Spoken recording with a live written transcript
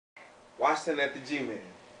Washington at the G-Man,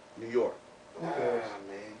 New York. Man,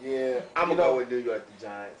 yeah. I'm going to go with New York, the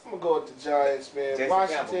Giants. I'm going to go with the Giants, man. Jason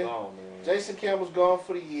Washington, Campbell's gone, man. Jason Campbell's gone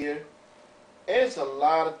for the year. And it's a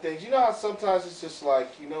lot of things. You know how sometimes it's just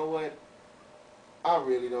like, you know what? I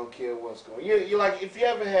really don't care what's going on. You're like, if you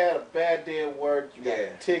ever had a bad day at work, you got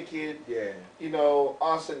a ticket, you know,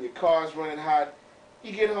 all of a sudden your car's running hot.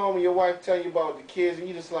 You get home and your wife tell you about the kids, and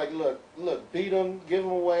you just like, look, beat them, give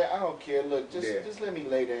them away. I don't care. Look, just let me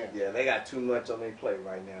lay down. Yeah, they got too much on their plate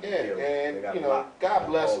right now. Yeah, and you know, God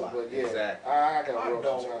bless them, but yeah, exactly. I got to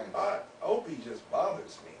roll the Giants. Opie just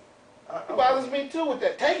bothers me. It bothers me too with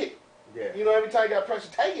that. Take it. Yeah. You know, every time you got pressure,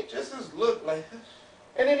 take it. Just his look like this.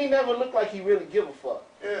 And then he never looked like he really give a fuck.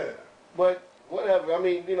 Yeah. But whatever. I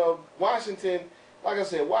mean, you know, Washington, like I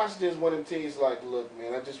said, Washington's one of them teams like, look,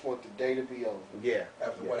 man, I just want the day to be over. Yeah.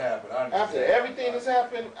 After what happened. After everything that's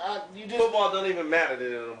happened, you just... Football don't even matter to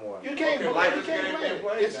them no more. You can't blame it.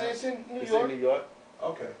 It's in New York. In New York.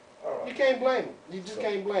 Okay. All right. You can't blame him. You just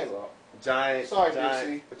can't blame him. Giants. Sorry, Giants,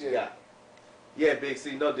 Big C. What you got? Yeah, Big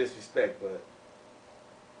C. No disrespect, but...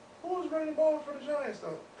 Who was running the ball for the Giants,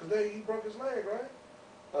 though? Because he broke his leg, right?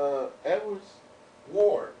 Edwards.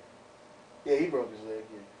 Ward. Yeah, he broke his leg,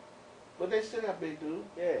 yeah. But they still got big dude.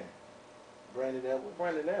 Yeah. Brandon Edwards.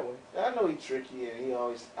 Brandon Edwards. I know he's tricky and he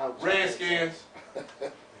always out. Redskins.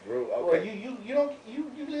 Okay. Well, you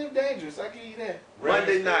live dangerous. I give you that.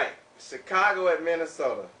 Monday night, Chicago at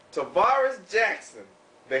Minnesota. Tavares Jackson,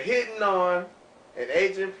 the hitting on, and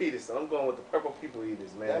Adrian Peterson. I'm going with the Purple People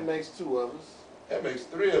Eaters, man. That makes two of us. That makes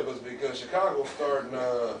three of us because Chicago's starting.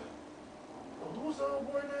 Who's the old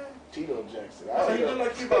boy name? Tito Jackson. Oh, he look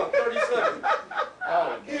like he's about 37. Man,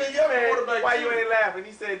 why you ain't laughing?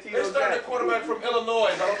 He said Tito Jackson. They started a quarterback from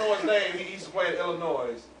Illinois. I don't know his name. He used to play in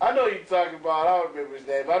Illinois. I know you're talking about. I don't remember his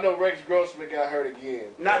name. I know Rex Grossman got hurt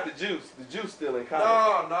again. Not the Juice. The Juice still in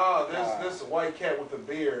college. No. This is a white cat with a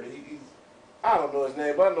beard. I don't know his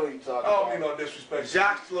name, but I know you're talking about. I don't mean no disrespect.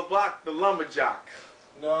 Jacques LeBlanc, the lumberjack.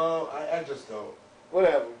 No, I just don't.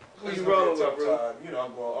 Whatever. Who you rolling with, bro? You know,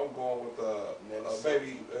 I'm going with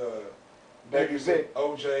baby Vick,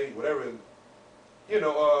 OJ, whatever. You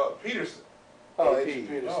know, Peterson. Oh,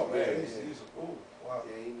 Peterson. Oh man, he's wow.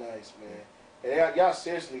 Yeah, he nice, man. And y'all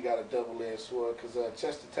seriously got a double-edged sword because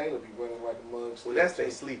Chester Taylor be running like a mug. Well, that's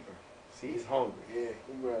their sleeper. See, he's hungry. Yeah,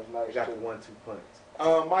 he runs nice. He got the 1-2 punch.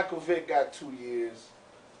 Michael Vick got 2 years.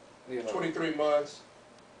 You know, 23 months.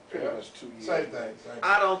 Pretty much 2 years. Same thing.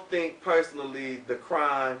 I don't think personally the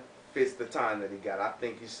crime fits the time that he got. I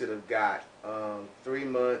think he should have got 3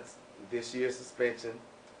 months, this year's suspension,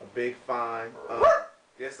 a big fine.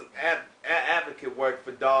 There's some advocate work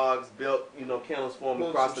for dogs, built, you know, kennels for them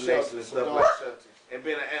across the nation and stuff like that. And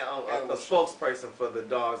being a spokesperson for the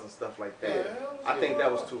dogs and stuff like that. Yeah, I think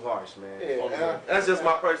that was too harsh, man. Yeah, that's just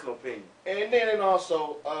my personal opinion. And then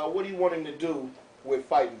also, what do you want him to do with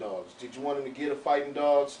fighting dogs? Did you want him to get a fighting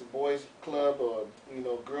dogs, the boys club or, you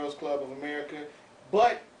know, girls club of America?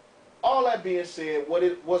 But all that being said,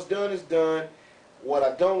 what's done is done. What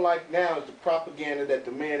I don't like now is the propaganda that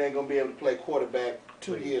the man ain't gonna be able to play quarterback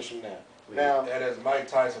 2 years from now. Now, and as Mike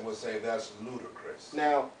Tyson would say, that's ludicrous.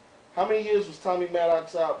 Now, how many years was Tommy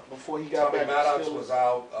Maddox out before he got back? Tommy Maddox was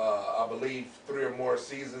out, I believe, 3 or more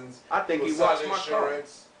seasons. I think he watched my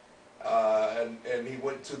insurance, and he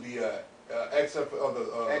went to the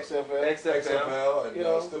XFL, and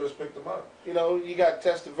Steelers picked him up. You know, you got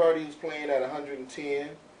Testaverde who's playing at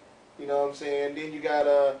 110. You know what I'm saying? Then you got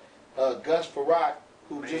Gus Farrat,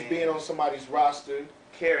 who just being on somebody's roster.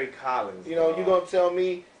 Kerry Collins. You know, you gonna tell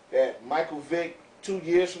me that Michael Vick 2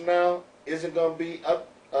 years from now isn't gonna be up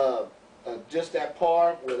just at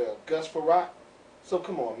par with Gus Farrat? So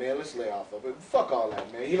come on, man, let's lay off of it. Fuck all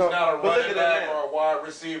that, man. He's not a running back or a wide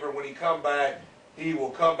receiver. When he come back, he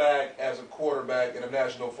will come back as a quarterback in the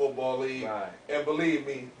National Football League. Right. And believe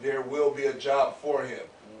me, there will be a job for him.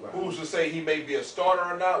 Right. Who's to say he may be a starter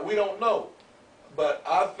or not? We don't know. But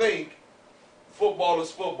I think football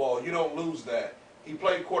is football. You don't lose that. He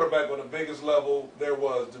played quarterback on the biggest level there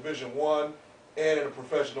was, Division I, and in a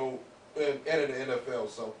professional, and in the NFL.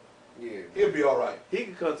 So yeah, he'll be all right. He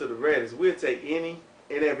can come to the Raiders. We'll take any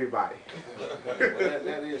and everybody. Well,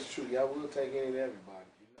 that is true. Y'all will take any and everybody.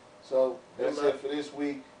 So that's it for this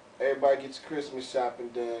week. Everybody gets Christmas shopping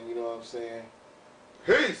done. You know what I'm saying?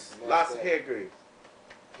 Peace. Lots of hair grease.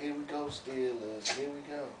 Here we go, Steelers. Here we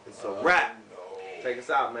go. It's a wrap. No. Take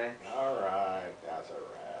us out, man. All right. That's a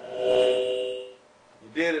wrap. You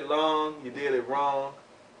did it long. You did it wrong.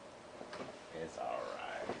 It's all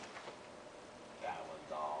right. That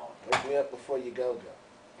one's on. Wake me up before you go.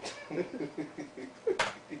 This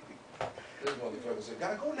motherfucker said,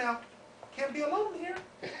 "Gotta go now. Can't be alone here."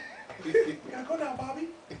 We gotta go now, Bobby.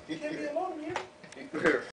 You can't be alone here.